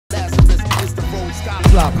Slop,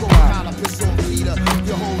 division, slop,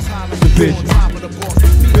 division, slop, division.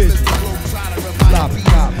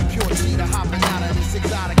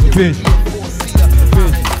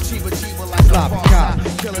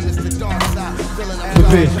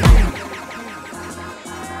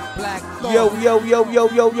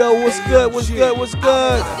 Yo, what's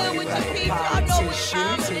good?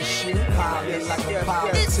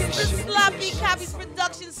 This is the Sloppy Copies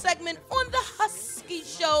production segment on the Husky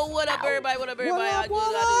Show. What up, everybody? What up? What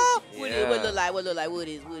look like? What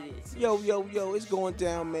is? Yo, it's going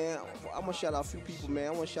down, man. I'm gonna shout out a few people, man.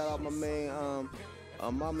 I wanna shout out my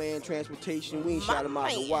man Transportation. We ain't shout him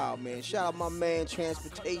out in a while, man. Shout out my man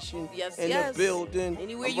Transportation in the building.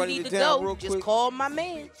 Anywhere you need to go, just call my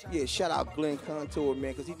man. Yeah, shout out Glenn Contour,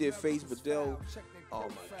 man, because he did Face Vidal. Oh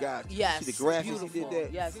my God! Yes, see the graphics beautiful. he did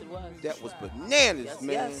that. Yes, it was. That was bananas, Yes,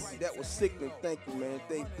 man. yes. That was sickening. Thank you, man.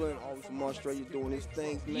 Thank Glenn, all from Australia, doing his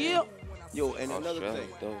things, man. Yep. Yo, and another thing,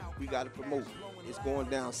 we got to promote. It's going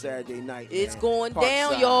down Saturday night. It's man. going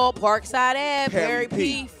down, y'all. Parkside Ave, Perry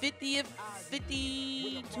P. 52.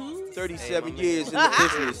 37 years in the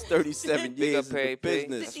business. 37 years in the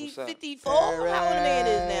business. 54. How old the man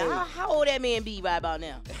is now? How old that man be right about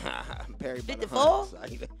now? Perry 54.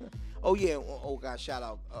 Oh yeah. Oh God. Shout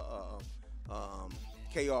out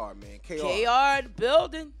KR, man. KR the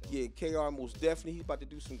building. Yeah, KR most definitely. He's about to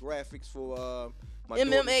do some graphics for my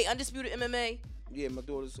MMA, Undisputed MMA. Yeah, my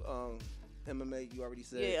daughter's MMA. You already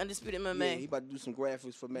said. Yeah, Undisputed MMA. Yeah, he about to do some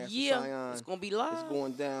graphics for Master Scion. It's gonna be live. It's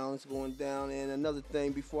going down. And another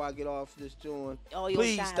thing, before I get off this joint, Oh,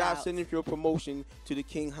 please stop sending your promotion to the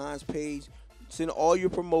King Hans page. Send all your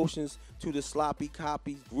promotions to the Sloppy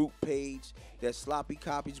Copies group page. That Sloppy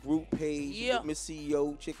Copies group page with Miss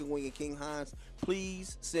CEO, Chicken Wing, and King Hans.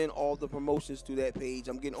 Please send all the promotions to that page.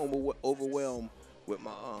 I'm getting overwhelmed with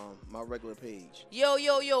my regular page. Yo,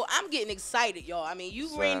 I'm getting excited, y'all. I mean,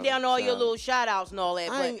 you ran down all your little shout outs and all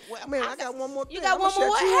that, I got one more thing. You got one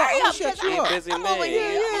more? Hurry up, because I'm over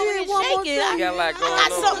here shaking. You got a lot going on. I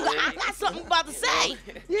got something about to say.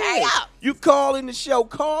 Hurry up. You call in the show.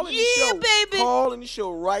 Call in the show. Baby. Call in the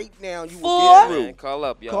show right now. You will get through. Man, call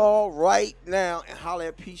up, y'all. Call right now and holler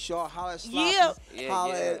at P. Shaw. Holler at Sloppy.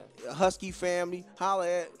 Holler at Husky Family. Holler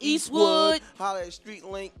at Eastwood. Holler at Street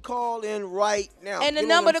Link. Call in right now. And the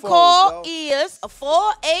number to call is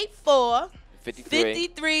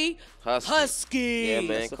 484-53 Husky. Yeah,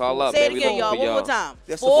 man. Call up. Say it again, y'all. One more time.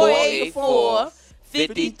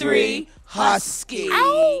 484-53 Husky. Yeah.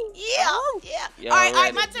 All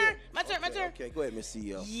right, my turn. Okay, go ahead, Miss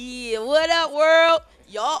CEO. Yeah, what up, world?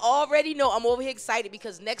 Y'all already know I'm over here excited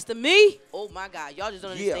because next to me, oh my God, y'all just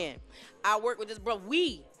don't understand. I work with this brother.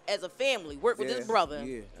 We, as a family, work with this brother.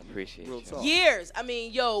 Yeah, I appreciate it. Years. I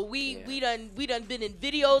mean, yo, we done been in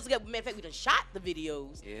videos together. Matter of fact, we done shot the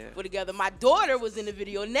videos for together. My daughter was in the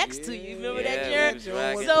video next to you. Remember that, Jared?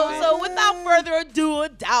 So without further ado or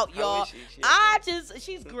doubt, y'all,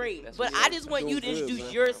 she's great. But I just want you to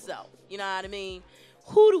introduce yourself. You know what I mean?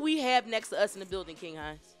 Who do we have next to us in the building, King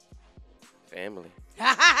Hines? Family.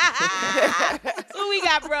 Who we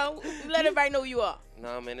got, bro? Let everybody know who you are.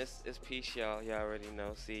 No, man, it's P. Shaw. Y'all already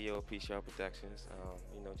know, CEO of P. Shaw Productions.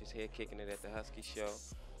 Just here kicking it at the Husky Show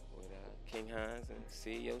with King Hines and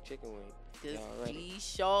CEO Chicken Wing. P.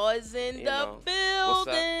 Shaw is in the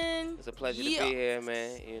building. It's a pleasure to be here,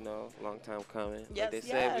 man. Long time coming. Like they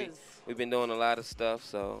said, we've been doing a lot of stuff,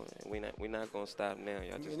 so we're not gonna stop now.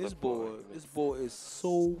 Y'all just this boy is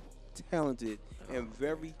so talented and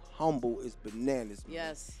very humble. It's bananas, man.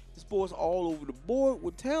 Yes. This boy's all over the board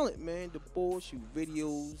with talent, man. The boy shoot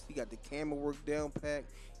videos. He got the camera work down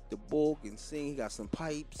packed. The boy can sing. He got some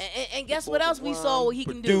pipes. And guess what else we saw what he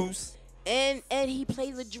can do? And he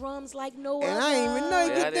plays the drums like no other. And I ain't even know he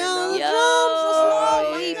get down on the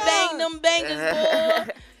drums. He banged them bangers,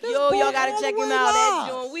 boy. Yo, y'all gotta check him out. That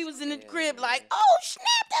joint. We was in the crib like, oh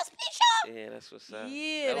snap, that's P. Shaw. Yeah, that's what's up.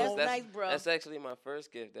 Yeah, that's nice, bro. That's actually my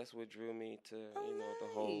first gift. That's what drew me to the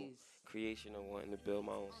whole creation of wanting to build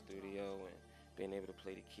my own studio and being able to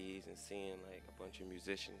play the keys and seeing like a bunch of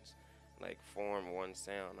musicians like form one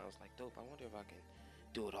sound. I was like, dope. I wonder if I can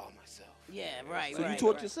do it all myself. Yeah, right. So you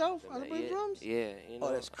taught yourself how to play drums? Yeah,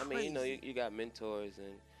 that's crazy. I mean, you got mentors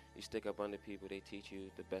and you stick up under people. They teach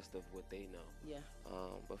you the best of what they know. Yeah.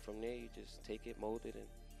 But from there, you just take it, mold it, and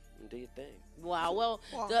do your thing. Wow. Well,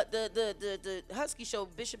 the Husky Show,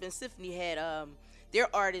 Bishop and Symphony had their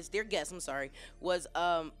guest. I'm sorry, was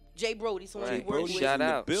Jay Brody. Someone we worked with. Shout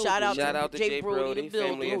out to Jay Brody,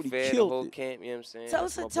 family affair, the whole camp. You know what I'm saying? Tell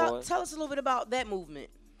us a little bit about that movement.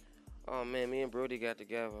 Oh man, me and Brody got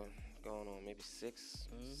together going on maybe 6,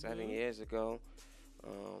 7 years ago.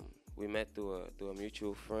 We met through a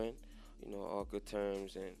mutual friend. all good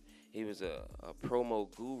terms, and he was a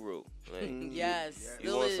promo guru. Like, yes.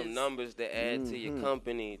 You want some numbers to add to your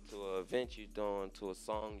company, to an event you're doing, to a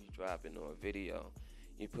song you dropping, or a video.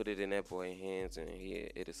 You put it in that boy's hands, and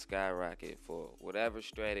it'll skyrocket for whatever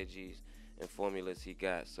strategies and formulas he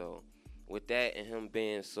got. So with that, and him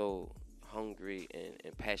being so hungry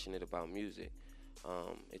and passionate about music,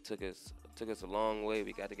 it took us a long way.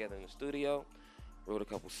 We got together in the studio, wrote a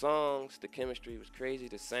couple songs. The chemistry was crazy.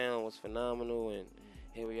 The sound was phenomenal, and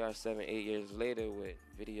here we are 7, 8 years later with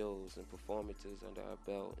videos and performances under our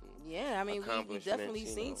belt. Yeah, I mean, we definitely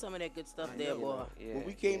seen some of that good stuff there, boy. Yeah, when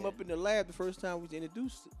we came up in the lab the first time, we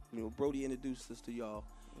introduced, Brody introduced us to y'all.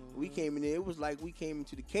 We came in there, it was like we came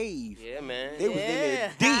into the cave. Yeah, man. They was in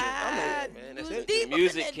there deep. Man, that's the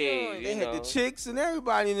music cave. They had the chicks and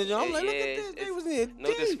everybody in the joint. I'm like, look at this. They was in there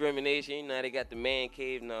no discrimination. You know, they got the man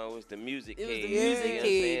cave. No, it was the music cave. It was the music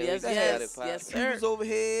cave. Yes, sir. Computers over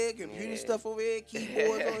here, computer stuff over here,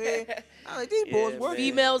 keyboards over here. I like, these boys working.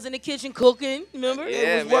 Females in the kitchen cooking, remember?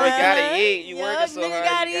 Yeah, man, you gotta eat. You working so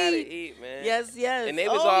hard, you gotta eat, man. Yes. And they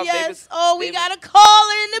was all, we got a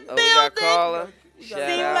caller in the building. We got a caller. Seems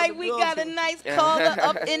like we got a nice caller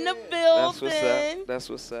up in the building.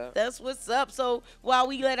 That's what's up. That's what's up. So while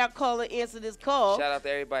we let our caller answer this call, shout out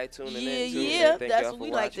to everybody tuning in. Yeah, that's what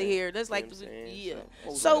we like to hear. That's like,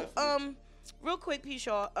 So real quick,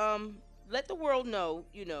 P-Shaw, let the world know,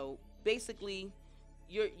 basically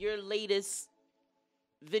your latest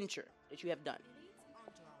venture that you have done.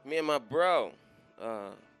 Me and my bro,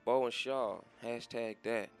 Bo and Shaw, hashtag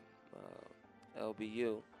that,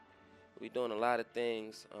 LBU. We doing a lot of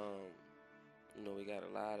things. We got a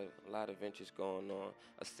lot of ventures going on.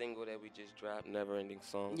 A single that we just dropped, Never Ending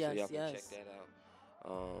Song, so y'all can check that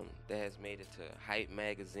out. That has made it to Hype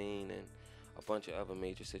Magazine and a bunch of other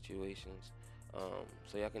major situations.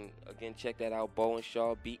 So y'all can, again, check that out. Bo and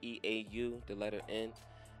Shaw, BEAU, the letter N,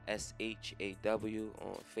 SHAW,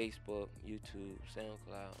 on Facebook, YouTube,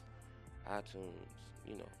 SoundCloud, iTunes,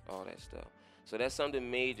 all that stuff. So that's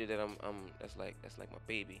something major that that's like my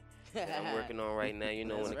baby that I'm working on right now.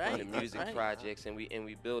 When it comes to music projects, and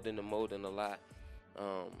we building the molding a lot.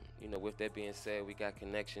 With that being said, we got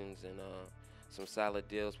connections and some solid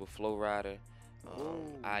deals with Flow Rider,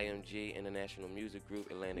 IMG, International Music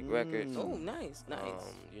Group, Atlantic Records. Oh, nice.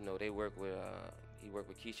 They work with. He worked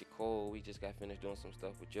with Keisha Cole. We just got finished doing some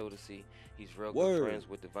stuff with Jodeci. He's real good friends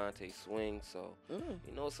with Devontae Swing. So,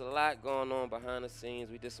 it's a lot going on behind the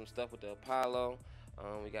scenes. We did some stuff with the Apollo.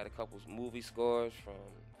 We got a couple movie scores from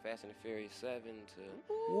Fast and the Furious 7 to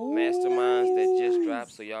Masterminds that just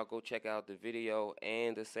dropped. So y'all go check out the video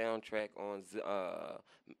and the soundtrack on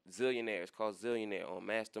Zillionaire. It's called Zillionaire on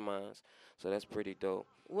Masterminds. So that's pretty dope.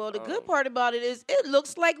 Well, the good part about it is it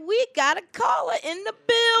looks like we got a caller in the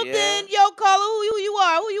building. Yeah. Yo, caller, who you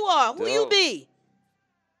are? Who you be?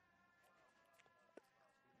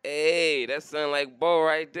 Hey, that sound like Bo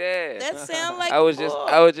right there. That sound like I was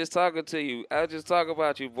just talking to you. I was just talking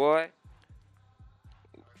about you, boy.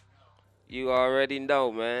 You already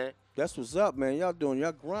know, man. That's what's up, man. Y'all doing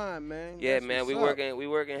your grind, man. Yeah, man. We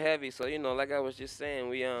working heavy. So like I was just saying,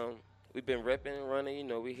 we've been ripping and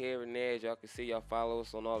running. We here and there. As y'all can see, y'all follow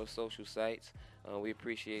us on all the social sites. We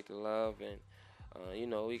appreciate the love, and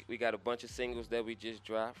we got a bunch of singles that we just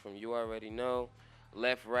dropped from You Already Know,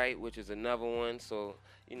 Left Right, which is another one. So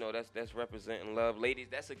that's representing love, ladies.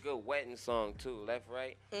 That's a good wedding song too, Left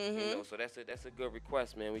Right. So that's a good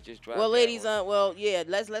request, man. We just dropped. Well, ladies,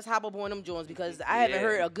 let's hop up on them joints because I haven't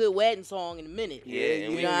heard a good wedding song in a minute. Yeah,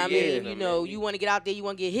 you know what I mean. You want to get out there, you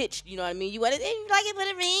want to get hitched. You know what I mean. You like it,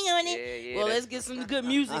 put a ring on it. Yeah, well, let's get some good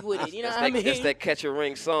music with it. You know what I mean. That's that catch a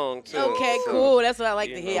ring song too. Okay, cool. That's what I like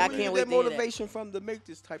to hear. I can't wait to hear that. Motivation from to make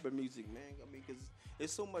this type of music, man. I mean, because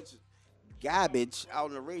there's so much garbage out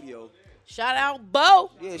on the radio. Shout out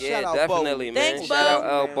Bo. Yeah, shout out definitely, Bo. man. Thanks, shout Bo.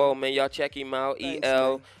 out Bo, man. Y'all check him out. Thanks,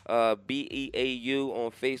 ELBEAU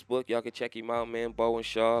on Facebook. Y'all can check him out, man. Bo and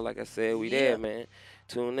Shaw, like I said, we there, man.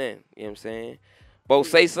 Tune in. You know what I'm saying? Bo,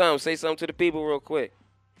 say something to the people real quick.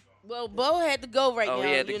 Well, Bo had to go right now. Oh,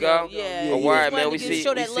 he had to go? Yeah. All right, man. We see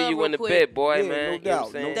you in the bit, boy, man. No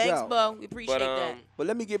doubt. Thanks, Bo. We appreciate that. But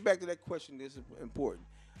let me get back to that question. This is important.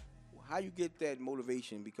 How you get that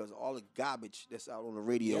motivation? Because all the garbage that's out on the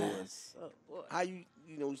radio. Yes. How you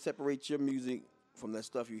separate your music from that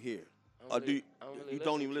stuff you hear? Or do you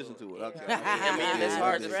don't even listen to it? Okay. I mean, it's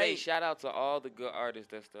hard to say. Shout out to all the good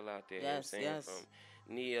artists that's still out there. Yes, you know what I'm saying?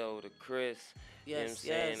 From Neo to Chris. You know what I'm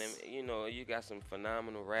saying? And, you got some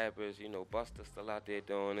phenomenal rappers. Busta's still out there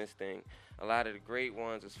doing this thing. A lot of the great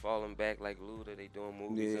ones is falling back, like Luda. They doing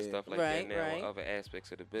movies and stuff like that now, and other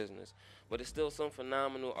aspects of the business. But it's still some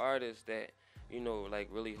phenomenal artists that like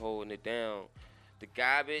really holding it down. The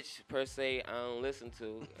garbage per se, I don't listen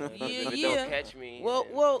to. If it don't catch me.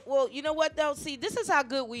 Well. You know what though? See, this is how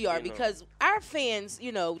good we are because our fans,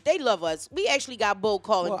 they love us. We actually got Bo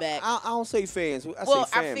calling back. I don't say fans. I say family.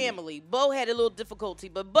 Our family. Bo had a little difficulty,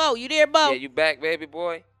 but Bo, you there, Bo? Yeah, you back, baby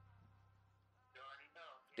boy.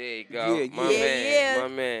 There you go. My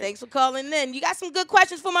man. Thanks for calling in. You got some good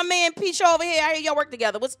questions for my man P. over here. I hear y'all work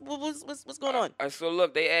together. What's going on? So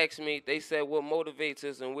look, they asked me, they said what motivates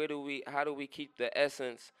us and how do we keep the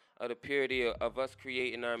essence of the purity of us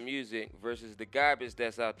creating our music versus the garbage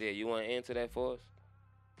that's out there. You want to answer that for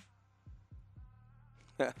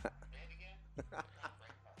us?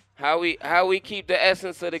 How we keep the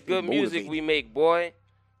essence of the good music we make, boy?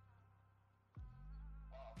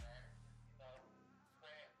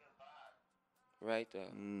 Right there.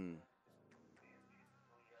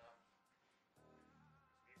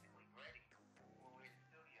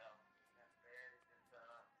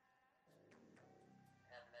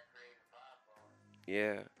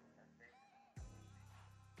 Yeah.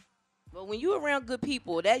 But when you're around good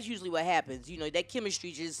people, that's usually what happens. That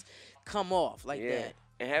chemistry just come off like that.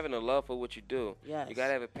 And having a love for what you do. Yes. You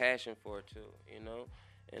gotta have a passion for it too,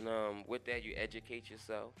 And with that, you educate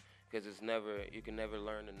yourself because you can never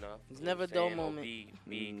learn enough. It's never a dull moment.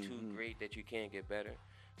 Be too great that you can't get better.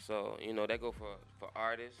 So that go for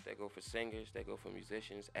artists, that go for singers, that go for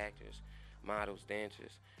musicians, actors, models,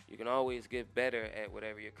 dancers. You can always get better at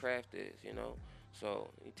whatever your craft is, So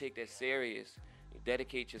you take that serious, you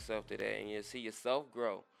dedicate yourself to that, and you see yourself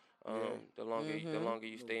grow. The longer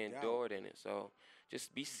you stay endured in it. So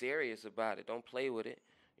just be serious about it. Don't play with it,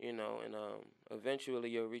 and eventually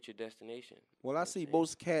you'll reach your destination. Well, I see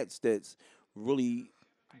most cats that's really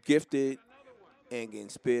gifted and can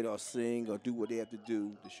spit or sing or do what they have to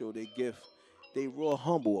do to show their gift. They real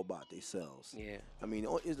humble about themselves. Yeah. I mean,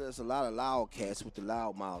 there's a lot of loud cats with the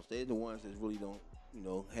loud mouths. They're the ones that really don't,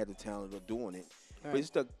 have the talent of doing it. Right. But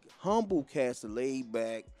it's the humble cats, the laid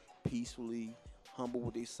back, peacefully, humble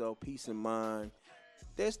with themselves, peace in mind.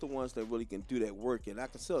 That's the ones that really can do that work. And I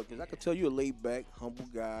can tell, because I can tell you're a laid back, humble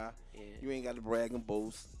guy. Yeah. You ain't got to brag and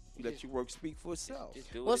boast. You let your work speak for itself.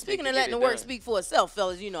 Well, speaking of letting the work speak for itself,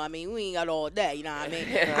 fellas, we ain't got all that,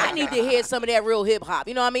 I need to hear some of that real hip-hop,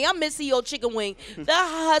 I'm Miss CEO Chicken Wing, the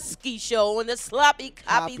Husky Show, and the Sloppy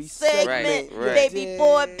Copy segment, right. Baby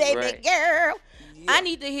boy, baby girl. Yeah. I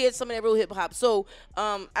need to hear some of that real hip-hop. So,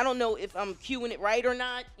 I don't know if I'm cueing it right or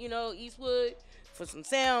not, Eastwood, for some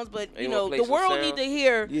sounds, but, the world need to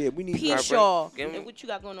hear P. Shaw. And what you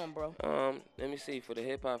got going on, bro? Let me see. For the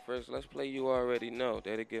hip-hop first, let's play You Already Know.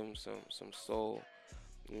 That'll give them some soul.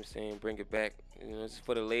 You know what I'm saying? Bring it back. It's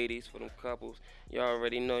for the ladies, for them couples. You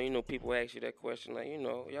already know. People ask you that question like,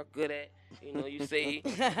 y'all good at. You say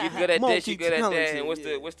you're good at this, you're good at that. And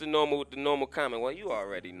what's the normal comment? Well, you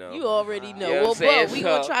already know. You already know. Well, bro, we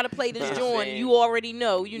gonna try to play this joint. You already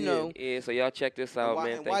know. know. Yeah. So y'all check this out,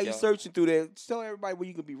 man. And while you searching through there, tell everybody where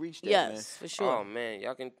you can be reached. Yes, for sure. Oh man,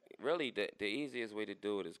 y'all can. Really, the easiest way to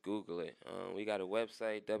do it is Google it. We got a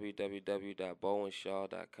website,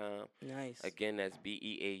 www.bowanshaw.com. Nice. Again, that's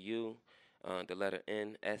BEAU, the letter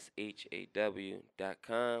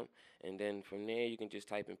NSHAW.com. And then from there, you can just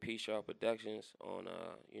type in P. Shaw Productions on,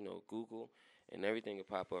 Google, and everything will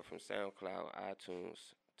pop up from SoundCloud,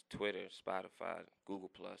 iTunes, Twitter, Spotify,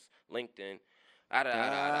 Google+, LinkedIn.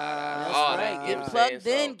 All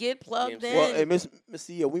that. Get plugged in. Well, hey, Miss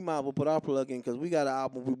CEO, we might as well put our plug in because we got an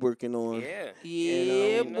album we working on.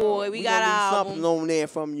 Yeah, boy, we got an album. Something on there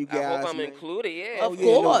from you guys. I hope I'm included, yeah. Of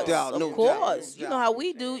course, of course. You know how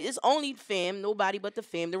we do. It's only fam, nobody but the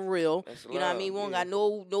fam, the real. You know what I mean? We don't got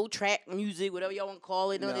no track music, whatever y'all want to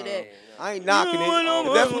call it, none of that. I ain't knocking it.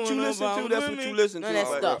 If that's what you listen to, that's what you listen to. None of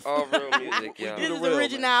that stuff. All real music, y'all. This is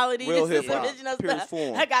originality. Real This is hip-hop. original Pure stuff.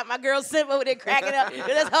 form. I got my girl Simp over there cracking up.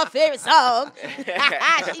 That's her favorite song. She love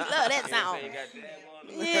that song.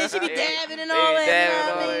 Yeah, she be dabbing and all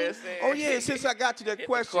that. Oh yeah, since I got to that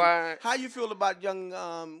question, how you feel about young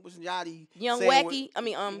Yachty? Young Wacky.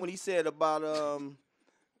 When he said about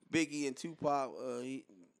Biggie and Tupac,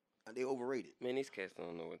 they overrated. Man, these cats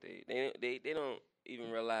don't know what they don't even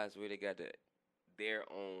realize where they got their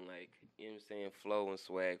own flow and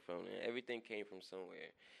swag from. Everything came from somewhere,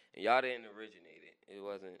 and y'all didn't originate it. It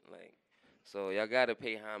wasn't like. So y'all gotta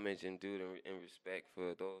pay homage and do and respect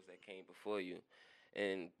for those that came before you,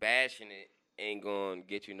 and bashing it ain't gonna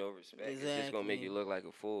get you no respect. Exactly. It's just gonna make you look like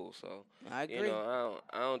a fool. So I agree. I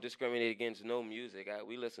don't discriminate against no music.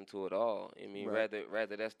 We listen to it all. I mean, right.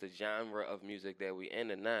 rather that's the genre of music that we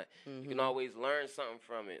in or not. You can always learn something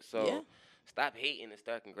from it. So stop hating and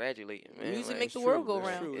start congratulating, man. Music like, make the world go that's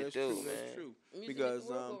round. True, that's it do, true. man. That's true. Music Because make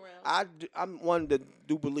the world go round. I'm one that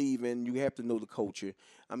do believe in you have to know the culture.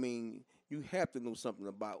 I mean, you have to know something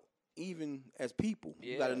about. Even as people,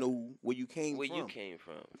 you got to know where you came from. Where you came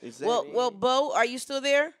from. Exactly. Well, Bo, are you still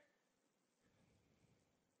there?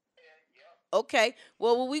 Okay.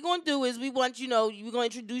 Well, what we're gonna do is we want we're gonna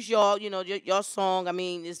introduce y'all, your song. I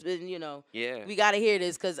mean, it's been, we gotta hear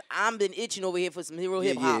this because I'm been itching over here for some real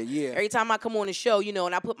hip hop. Yeah. Every time I come on the show,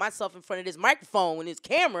 and I put myself in front of this microphone and this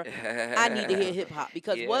camera, I need to hear hip hop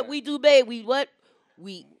because what we do, babe,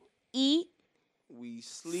 we eat, we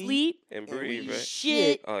sleep and breathe, right?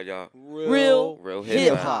 Shit. Oh, y'all. Real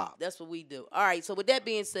hip hop. That's what we do. All right. So with that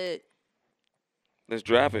being said, let's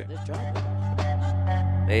drop it.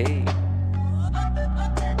 Hey.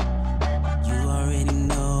 You already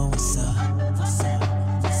know what's up.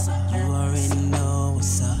 You already know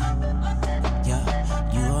what's up.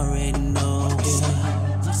 Yeah, you already know what's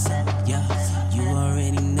up. Yeah, you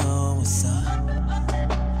already know what's up.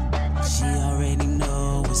 She already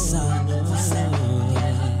know what's up. You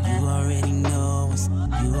already know what's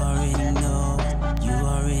up. You already know. You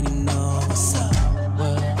already know what's up.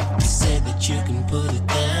 Well, you said that you can put it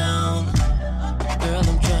down. Girl,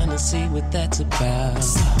 I'm trying to see what that's about.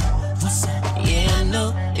 Yeah, I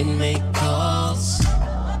know it may cost,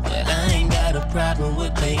 but I ain't got a problem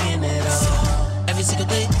with paying it all. Every single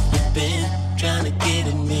day you've been trying to get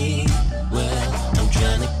at me. Well, I'm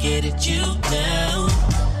trying to get at you now.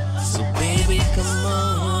 So baby, come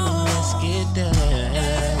on, let's get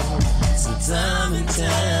down. Some time and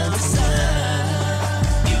time to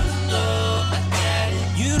time. You know I got it.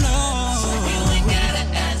 You know. So you ain't gotta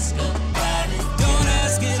ask about it. Don't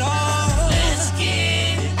ask it all. Let's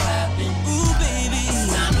get it poppin'. Ooh, baby.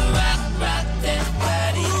 It's time to rock that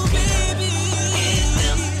body. Ooh, baby. Get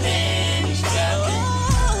them panties dropping.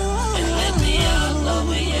 And let me all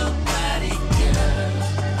over your body, girl.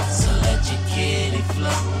 So let your kitty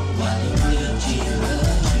flow while the real G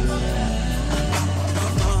loves you right.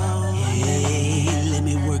 Hey, let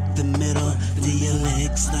me work the middle till your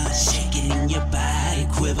legs start shaking, your body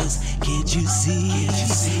quivers. Can't you see?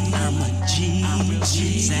 I'm a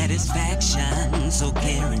G. Satisfaction so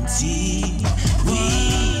guaranteed. We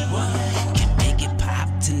can make it pop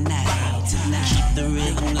tonight. Keep the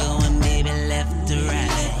rhythm going, baby, left to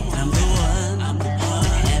right. I'm the one to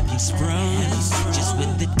have you sprung just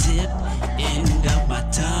with the tip end of my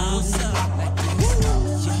tongue.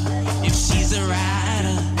 If she's a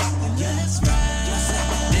rider,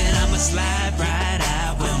 then I'ma slide right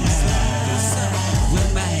out with her,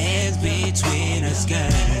 with my hands between her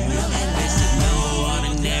skirt. This is no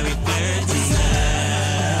ordinary flirting.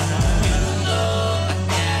 You know I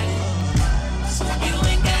got it, so you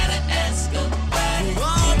ain't gotta ask about it. You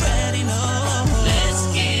already know. Let's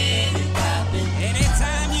get it poppin'.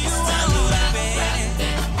 Anytime you want to rock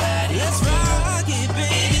that body. Let's rock it,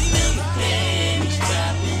 baby. Get them panties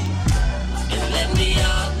dropping, and let me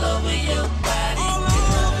all over your body,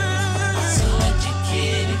 girl. So let your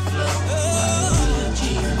kitty flow while the real G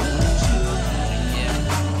loves you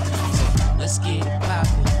right. So let's get it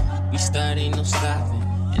poppin'. We start, ain't no stopping.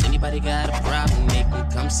 And anybody got a problem, they can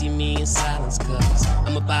come see me in silence, cause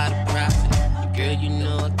I'm about to profit. And girl, you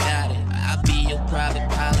know I got it. I'll be your private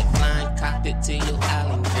pilot, flying cockpit to your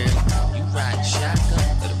island, girl. You ride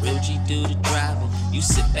shotgun, but a real G do the driving. You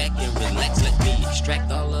sit back and relax, let me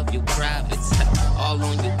extract all of your privates, all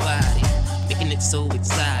on your body, making it so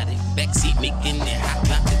exotic. Backseat making it hot,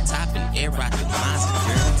 drop the top and air rock the monster,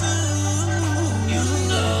 girl. You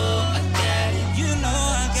know I got it. You know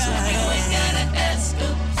I got it. So you ain't gotta ask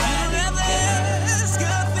about it, girl. Let's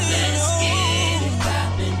get it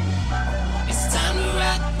poppin'. It's time to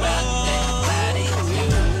rock that body,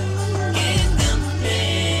 girl. Get them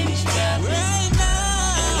panties droppin',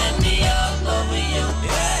 and let me all over your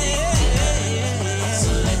body, girl.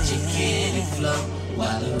 So let your kitty flow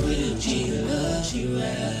while the real G loves you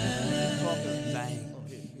right.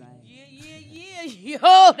 Yo,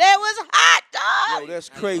 that was hot, dog. Yo, that's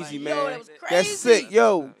crazy, man. Yo, that was crazy. That's sick.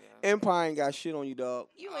 Yo, Empire ain't got shit on you, dog.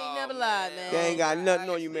 You ain't never lied, man. They ain't got nothing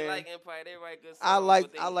on you, I man. like Empire. They write good songs,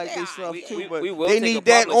 I like their stuff too, but we will they take need a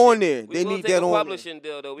that publishing- on there. We They will need take that a on there. publishing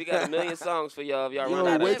deal, though. We got 1 million songs for y'all if y'all run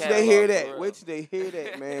Yo, out of wait till catalog, they hear for that. real. Wait till they hear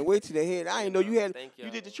that, man. Wait till they hear that. I didn't know you had. Thank You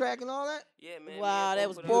y'all. did the track and all that. Yeah, man. Wow, me and that Bo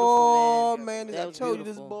was put it beautiful, Oh man. man, That I was told you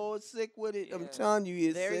beautiful. this boy is sick with it. I'm Yeah. telling you,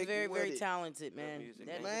 he's Very, sick very, with very it. talented, man. music,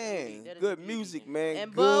 That is Man, beauty. That is good beauty. music, man.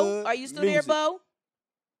 And good Bo, are you still music. there, Bo?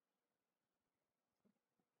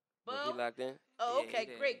 Was Bo? he locked in? Oh, Yeah, okay,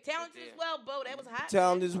 he great. did. Talented Good as well, Bo. That was hot.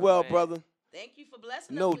 Talented man. as well, Man. brother. Thank you for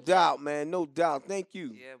blessing us No with doubt, man. No doubt. Thank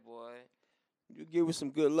you. Yeah, boy. You give us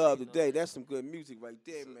some good love today. That's some good music right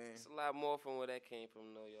there, man. It's a lot more from where that came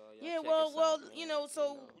from, though, y'all. Yeah, well, you know,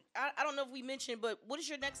 so I don't know if we mentioned, but what is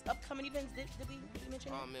your next upcoming events? Did we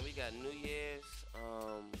mention? Oh man, we got New Year's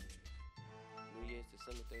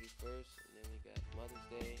December 31st, and then we got Mother's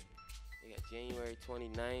Day. We got January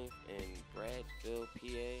 29th in Bradville, PA. I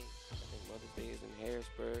think Mother's Day is in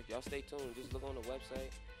Harrisburg. Y'all stay tuned. Just look on the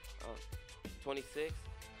website. 26th.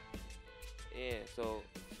 Yeah, so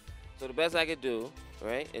the best I could do,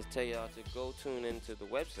 right, is tell y'all to go tune into the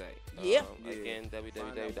website. Again,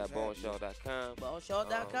 www.boneshaw.com.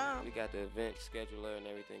 Boneshaw.com. We got the event scheduler and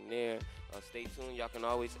everything there. Stay tuned. Y'all can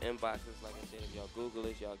always inbox us. Like I said, if y'all Google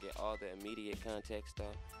us, y'all get all the immediate contact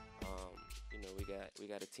stuff. You know, we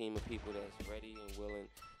got a team of people that's ready and willing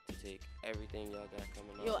to take everything y'all got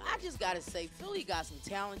coming on. Yo, I just gotta say, Philly got some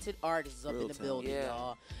talented artists up in the building,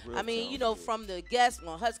 y'all. I mean, talented. you know, from the guests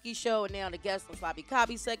on Husky Show and now the guests on Sloppy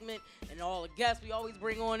Copy segment and all the guests we always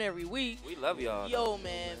bring on every week. We love y'all. Yo,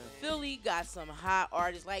 man, Philly got some hot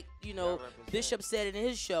artists. Like, you know, Bishop said in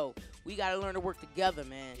his show, we gotta learn to work together,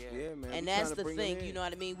 man. Yeah, man. And that's the thing, you know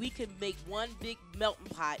what I mean? We can make one big melting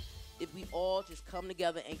pot if we all just come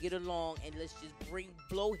together and get along and let's just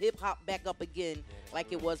blow hip hop back up again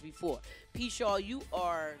like it was before. P. Shaw, you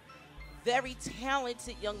are very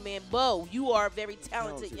talented young man. Bo, you are a very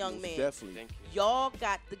talented young man. Definitely. Thank you. Y'all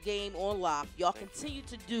got the game on lock. Y'all continue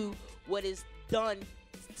to do what is done,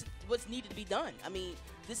 what's needed to be done. I mean,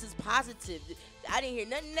 this is positive. I didn't hear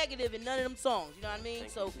nothing negative in none of them songs. You know what I mean?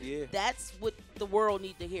 So that's what the world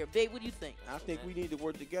needs to hear. Babe, what do you think? I think we need to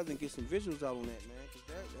work together and get some visuals out on that, man.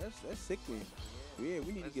 Cause that's sickening. Yeah,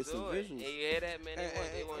 we need to get some visuals. Yeah, you hear that, man?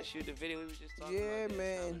 They want to shoot the video. We was just talking about that.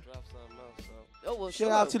 Man. Drop something else, so. Oh, well,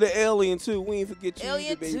 shout out to the Alien too. We ain't forget you,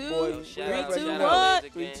 Alien baby 2. boy. 3, 2, 1.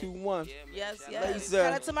 3, 2, 1. Yes. Laser.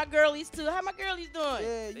 Shout out to my girlies too. How my girlies doing?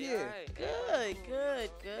 Yeah. Good.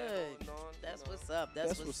 That's what's up.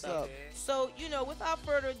 That's what's up. So, you know, without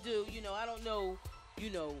further ado, you know, I don't know, you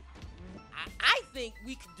know, I think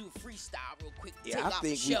we could do freestyle real quick. Yeah, take I off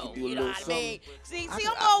think the we show. could do a You know little what I mean? See, something.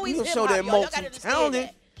 I'm always We'll hip show hop. that Y'all gotta understand multi-talented.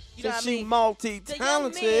 that. You know what I She mean? The young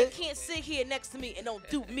multi-talented. man can't sit here next to me and don't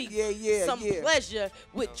do me some pleasure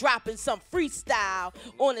with dropping some freestyle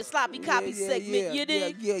on the Sloppy Copy segment. You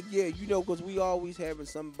dig? Yeah. You know, because we always having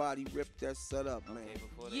somebody rip that set up, man.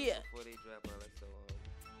 Before they drop,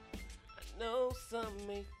 I know some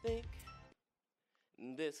may think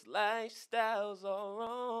this lifestyle's all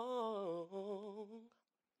wrong.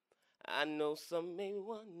 I know some may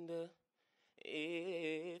wonder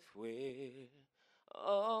if we're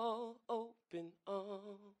all open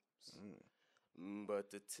arms. But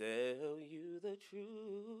to tell you the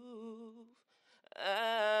truth,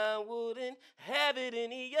 I wouldn't have it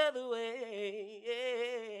any other way.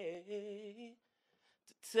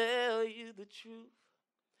 To tell you the truth,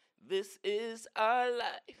 this is our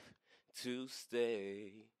life to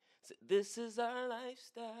stay. So this is our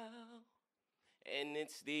lifestyle, and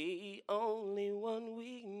it's the only one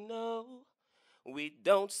we know. We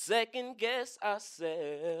don't second guess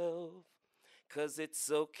ourselves, 'cause it's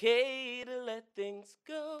okay to let things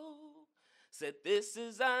go. Said this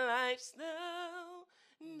is our lifestyle,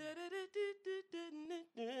 and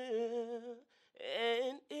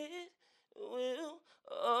it will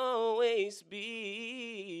always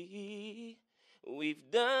be. We've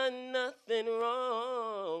done nothing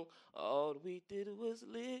wrong. All we did was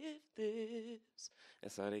live this.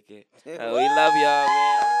 That's all they get. We love y'all,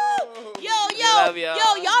 man.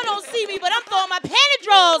 Y'all don't see me, but I'm throwing my panty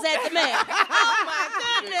drawers at the man. Oh my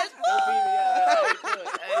goodness.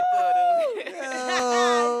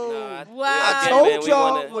 Wow. I told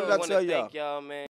y'all. What did I tell y'all? Thank y'all, man.